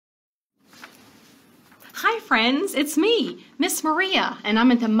friends, it's me, Miss Maria, and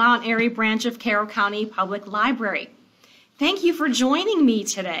I'm at the Mount Airy branch of Carroll County Public Library. Thank you for joining me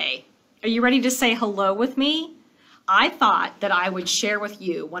today. Are you ready to say hello with me? I thought that I would share with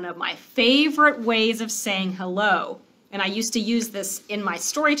you one of my favorite ways of saying hello, and I used to use this in my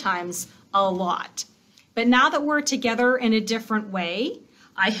story times a lot. But now that we're together in a different way,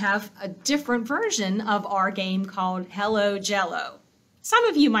 I have a different version of our game called Hello Jello. Some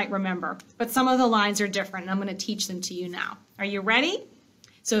of you might remember, but some of the lines are different, and I'm going to teach them to you now. Are you ready?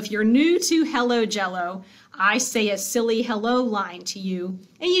 So if you're new to Hello Jello, I say a silly hello line to you,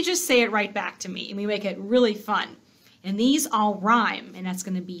 and you just say it right back to me, and we make it really fun. And these all rhyme, and that's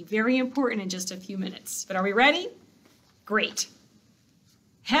going to be very important in just a few minutes. But are we ready? Great.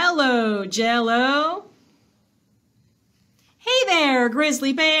 Hello, Jello. Hey there,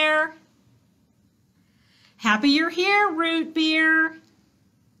 Grizzly Bear. Happy you're here, Root Beer.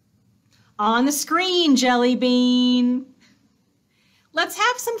 On the screen, Jelly Bean. Let's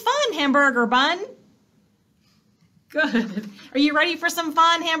have some fun, Hamburger Bun. Good. Are you ready for some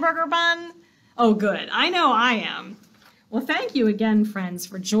fun, Hamburger Bun? Oh, good. I know I am. Well, thank you again, friends,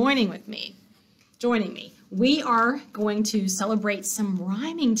 for joining me. We are going to celebrate some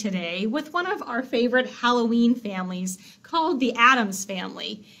rhyming today with one of our favorite Halloween families called the Addams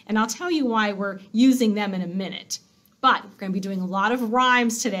Family. And I'll tell you why we're using them in a minute. But we're going to be doing a lot of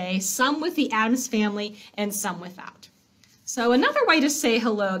rhymes today, some with the Addams Family and some without. So another way to say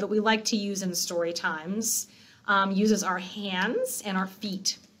hello that we like to use in story times uses our hands and our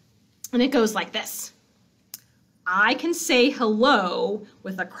feet. And it goes like this. I can say hello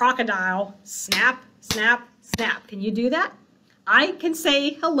with a crocodile, snap, snap, snap. Can you do that? I can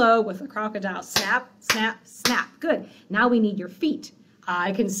say hello with a crocodile, snap, snap, snap. Good. Now we need your feet.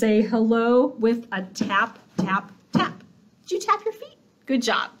 I can say hello with a tap, tap, tap. Did you tap your feet? Good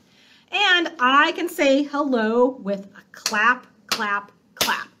job. And I can say hello with a clap, clap,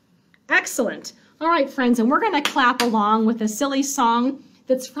 clap. Excellent. All right, friends, and we're going to clap along with a silly song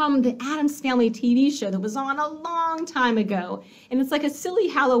that's from the Addams Family TV show that was on a long time ago. And it's like a silly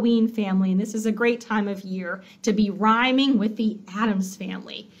Halloween family, and this is a great time of year to be rhyming with the Addams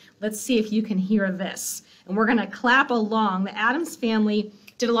Family. Let's see if you can hear this. And we're going to clap along. The Addams Family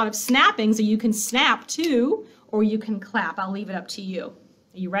did a lot of snapping, so you can snap too, or you can clap. I'll leave it up to you.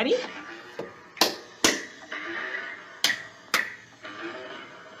 Are you ready?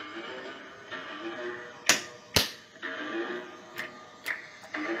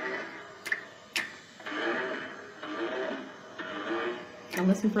 Now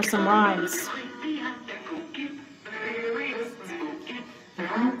listen for some rhymes.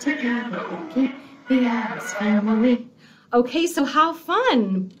 The Addams Family. Okay, so how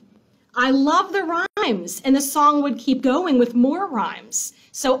fun. I love the rhymes, and the song would keep going with more rhymes.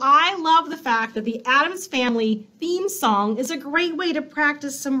 So I love the fact that the Addams Family theme song is a great way to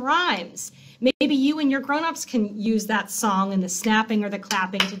practice some rhymes. Maybe you and your grown-ups can use that song and the snapping or the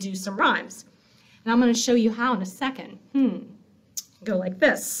clapping to do some rhymes. And I'm going to show you how in a second. Go like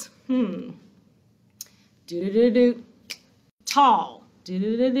this. Do-do-do-do. Tall.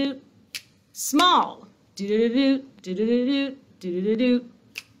 Do-do-do-do. Small. Do-do-do-do. Do-do-do-do. Do-do-do-do.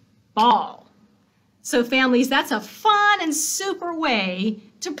 Ball. So families, that's a fun and super way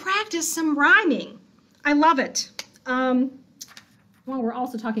to practice some rhyming. I love it. Well, we're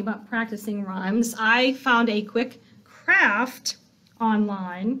also talking about practicing rhymes. I found a quick craft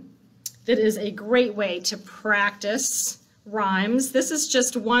online that is a great way to practice rhymes. This is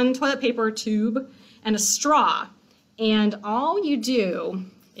just one toilet paper tube and a straw. And all you do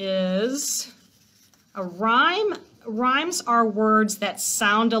is a rhyme. Rhymes are words that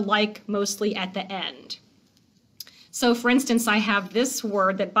sound alike mostly at the end. So for instance, I have this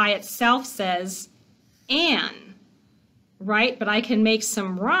word that by itself says an, right? But I can make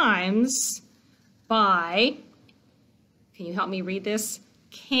some rhymes by, can you help me read this?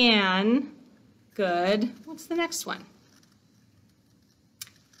 Can, good. What's the next one?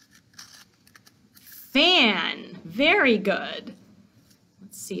 Fan, very good.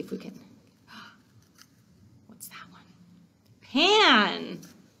 Let's see if we can. Pan,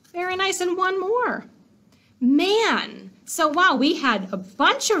 very nice, and one more. Man. So wow, we had a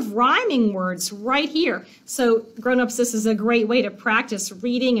bunch of rhyming words right here. So grown-ups, this is a great way to practice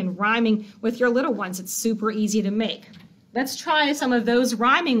reading and rhyming with your little ones. It's super easy to make. Let's try some of those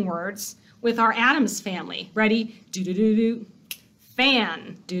rhyming words with our Addams Family. Ready? Do-do-do-do.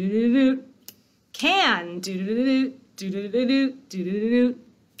 Fan. Do-do-do-do. Can. Do-do-do-do. Do-do-do-do. Do-do-do-do.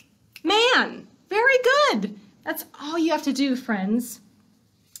 Man. Very good. That's all you have to do, friends.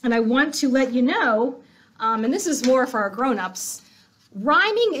 And I want to let you know, and this is more for our grown-ups,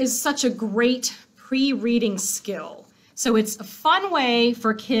 rhyming is such a great pre-reading skill. So it's a fun way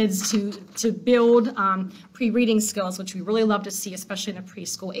for kids to build pre-reading skills, which we really love to see, especially in the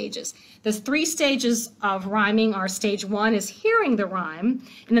preschool ages. The 3 stages of rhyming are: stage 1 is hearing the rhyme,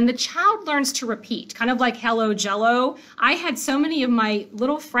 and then the child learns to repeat, kind of like Hello Jello. I had so many of my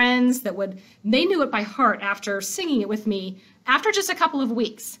little friends that they knew it by heart after singing it with me after just a couple of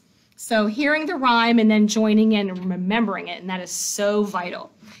weeks. So hearing the rhyme and then joining in and remembering it, and that is so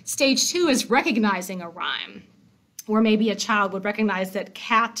vital. Stage 2 is recognizing a rhyme, or maybe a child would recognize that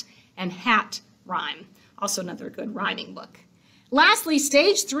cat and hat rhyme. Also another good rhyming book. Lastly,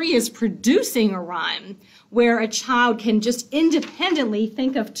 stage 3 is producing a rhyme, where a child can just independently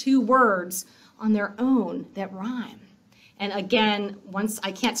think of 2 words on their own that rhyme. And again,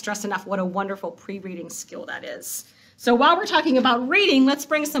 I can't stress enough what a wonderful pre-reading skill that is. So while we're talking about reading, let's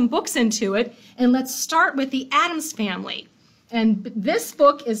bring some books into it, and let's start with the Addams Family. And this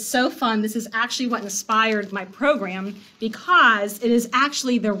book is so fun. This is actually what inspired my program, because it is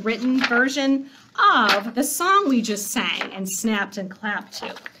actually the written version of the song we just sang and snapped and clapped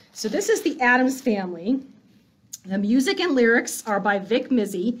to. So this is the Addams Family. The music and lyrics are by Vic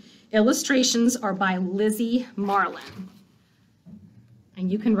Mizzy. Illustrations are by Lizzie Marlin.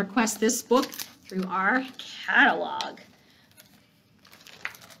 And you can request this book through our catalog.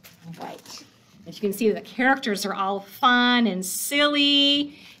 All right. As you can see, the characters are all fun and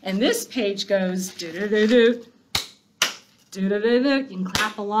silly. And this page goes do-do-do-do, do-do-do-do. You can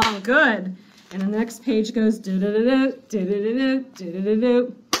clap along, good. And the next page goes do-do-do-do, do-do-do-do,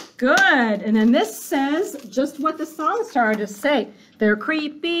 do-do-do-do. Good. And then this says just what the song started to say. They're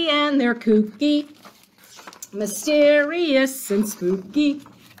creepy and they're kooky, mysterious and spooky.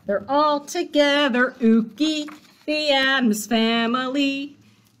 They're all together ooky, the Addams Family.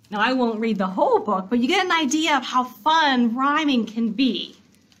 Now, I won't read the whole book, but you get an idea of how fun rhyming can be.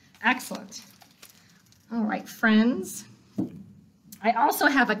 Excellent. All right, friends. I also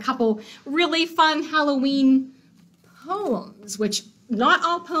have a couple really fun Halloween poems, which not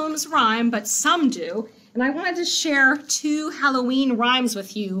all poems rhyme, but some do. And I wanted to share 2 Halloween rhymes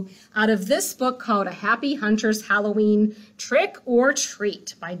with you out of this book called A Happy Hunter's Halloween Trick or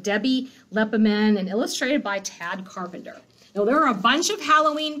Treat by Debbie Lepperman and illustrated by Tad Carpenter. Now, there are a bunch of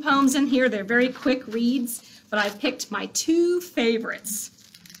Halloween poems in here. They're very quick reads, but I picked my 2 favorites.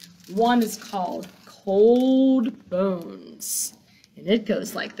 One is called Cold Bones, and it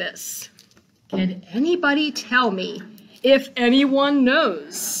goes like this. Can anybody tell me, if anyone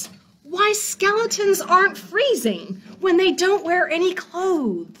knows, why skeletons aren't freezing when they don't wear any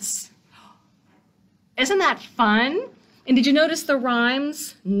clothes? Isn't that fun? And did you notice the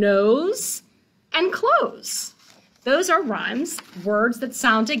rhymes nose and clothes? Those are rhymes, words that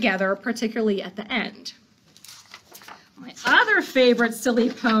sound together, particularly at the end. My other favorite silly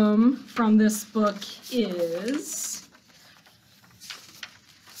poem from this book is,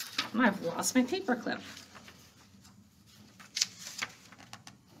 I've lost my paperclip.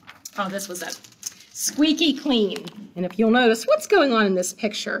 Oh, this was it. Squeaky clean. And if you'll notice, what's going on in this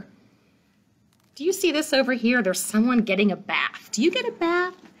picture? Do you see this over here? There's someone getting a bath. Do you get a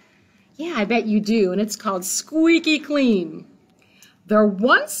bath? Yeah, I bet you do, and it's called Squeaky Clean. There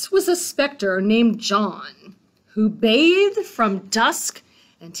once was a specter named John who bathed from dusk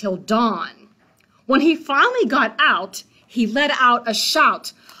until dawn. When he finally got out, he let out a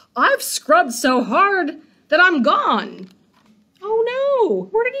shout, "I've scrubbed so hard that I'm gone." Oh no,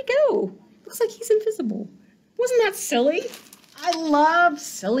 where did he go? Looks like he's invisible. Wasn't that silly? I love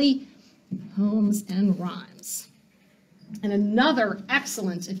silly poems and rhymes. And another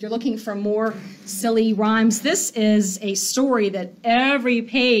excellent, if you're looking for more silly rhymes, this is a story that every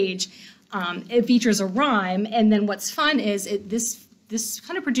page it features a rhyme. And then what's fun is this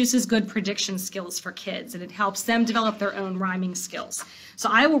kind of produces good prediction skills for kids, and it helps them develop their own rhyming skills. So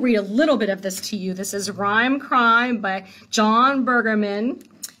I will read a little bit of this to you. This is Rhyme Crime by John Bergerman,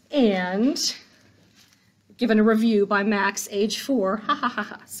 and given a review by Max, age 4. Ha ha ha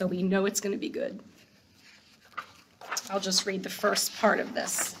ha. So we know it's going to be good. I'll just read the first part of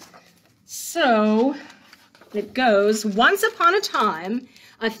this. So it goes, once upon a time,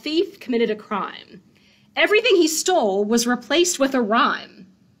 a thief committed a crime. Everything he stole was replaced with a rhyme.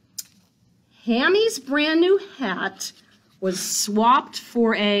 Hammy's brand new hat was swapped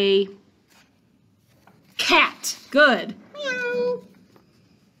for a cat. Good. Meow.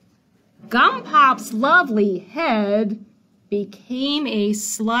 Gum Pop's lovely head became a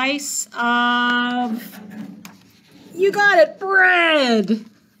slice of, you got it, bread.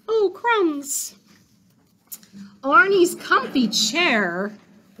 Oh, crumbs. Arnie's comfy chair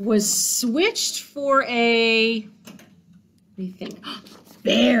was switched for a, what do you think?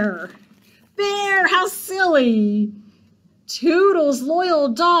 Bear. bear, how silly. Toodle's loyal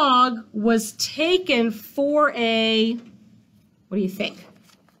dog was taken for a, what do you think?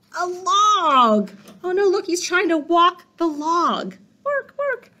 A log. Oh no, look, he's trying to walk the log. Work,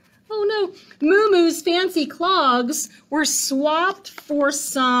 work. Oh no. Moo Moo's fancy clogs were swapped for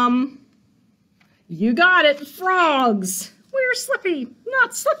some, you got it, frogs. We're Slippy,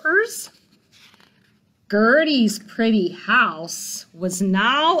 not slippers. Gertie's pretty house was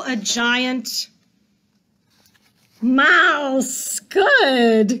now a giant mouse.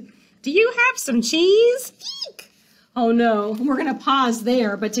 Good. Do you have some cheese? Eek. Oh no, we're going to pause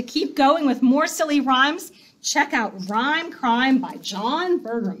there, but to keep going with more silly rhymes, check out Rhyme Crime by John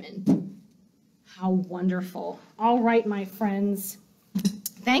Bergerman. How wonderful. All right, my friends.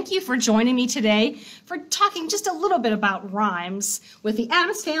 Thank you for joining me today for talking just a little bit about rhymes with the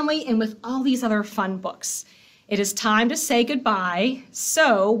Addams Family and with all these other fun books. It is time to say goodbye,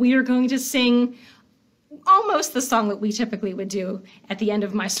 so we are going to sing almost the song that we typically would do at the end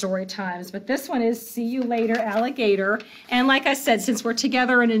of my story times, but this one is See You Later, Alligator. And like I said, since we're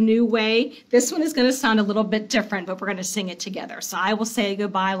together in a new way, this one is going to sound a little bit different, but we're going to sing it together. So I will say a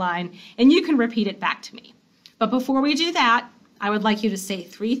goodbye line, and you can repeat it back to me. But before we do that, I would like you to say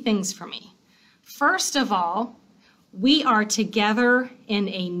 3 things for me. First of all, we are together in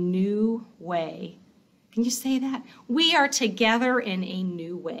a new way. Can you say that? We are together in a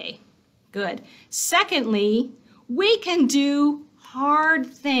new way. Good. Secondly, we can do hard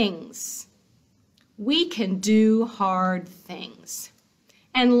things. We can do hard things.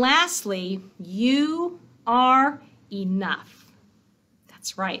 And lastly, you are enough.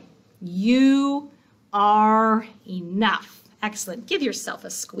 That's right. You are enough. Excellent. Give yourself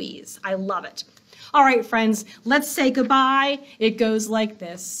a squeeze. I love it. All right, friends, let's say goodbye. It goes like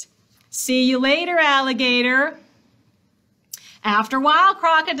this. See you later, alligator. After a while,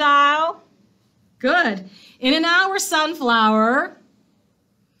 crocodile. Good. In an hour, sunflower.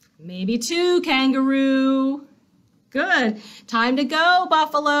 Maybe 2, kangaroo. Good. Time to go,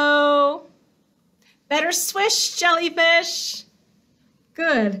 buffalo. Better swish, jellyfish.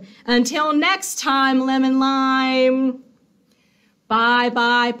 Good. Until next time, lemon lime.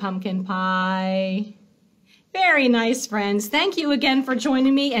 Bye-bye, pumpkin pie. Very nice, friends. Thank you again for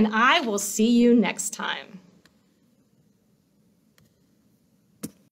joining me, and I will see you next time.